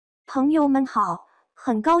朋友们好，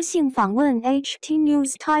很高兴访问 HT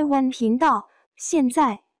News Taiwan 频道。现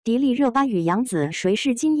在，迪丽热巴与杨紫谁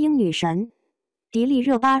是金鹰女神？迪丽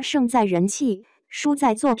热巴胜在人气，输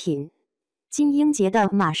在作品。金鹰节的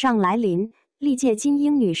马上来临，历届金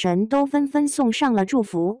鹰女神都纷纷送上了祝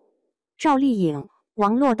福。赵丽颖、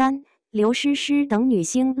王珞丹、刘诗诗等女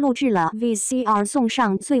星录制了 VCR 送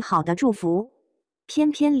上最好的祝福，偏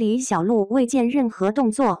偏李小璐未见任何动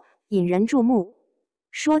作，引人注目。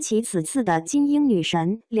说起此次的金鹰女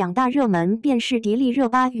神，两大热门便是迪丽热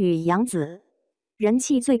巴与杨紫。人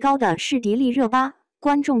气最高的是迪丽热巴，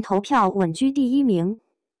观众投票稳居第一名。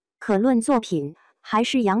可论作品，还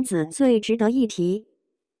是杨紫最值得一提。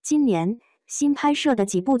今年新拍摄的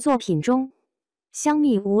几部作品中，香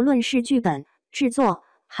蜜无论是剧本、制作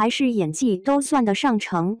还是演技都算得上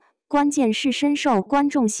乘，关键是深受观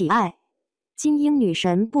众喜爱。金鹰女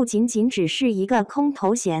神不仅仅只是一个空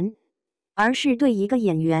头衔，而是对一个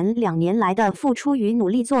演员2年来的付出与努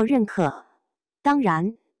力做认可。当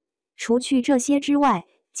然，除去这些之外，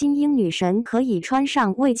金鹰女神可以穿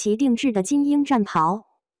上为其定制的金鹰战袍。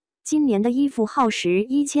今年的衣服耗时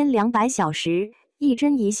1200小时，一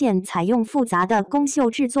针一线采用复杂的工绣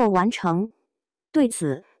制作完成。对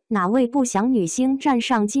此，哪位不想女星站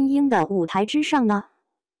上金鹰的舞台之上呢？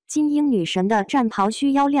金鹰女神的战袍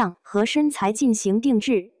需腰量和身材进行定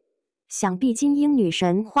制，想必金鹰女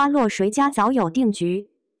神花落谁家早有定局。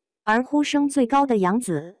而呼声最高的杨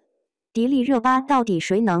紫、迪丽热巴，到底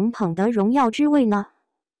谁能捧得荣耀之位呢？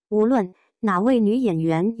无论哪位女演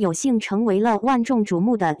员有幸成为了万众瞩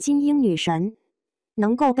目的金鹰女神，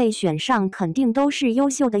能够被选上肯定都是优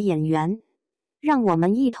秀的演员。让我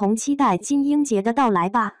们一同期待金鹰节的到来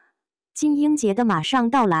吧。金鹰节的马上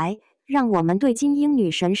到来，让我们对金鹰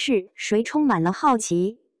女神是谁充满了好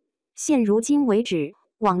奇。现如今为止，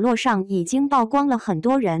网络上已经曝光了很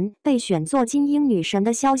多人被选做金鹰女神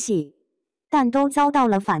的消息，但都遭到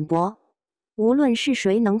了反驳。无论是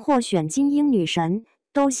谁能获选金鹰女神，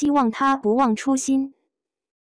都希望她不忘初心，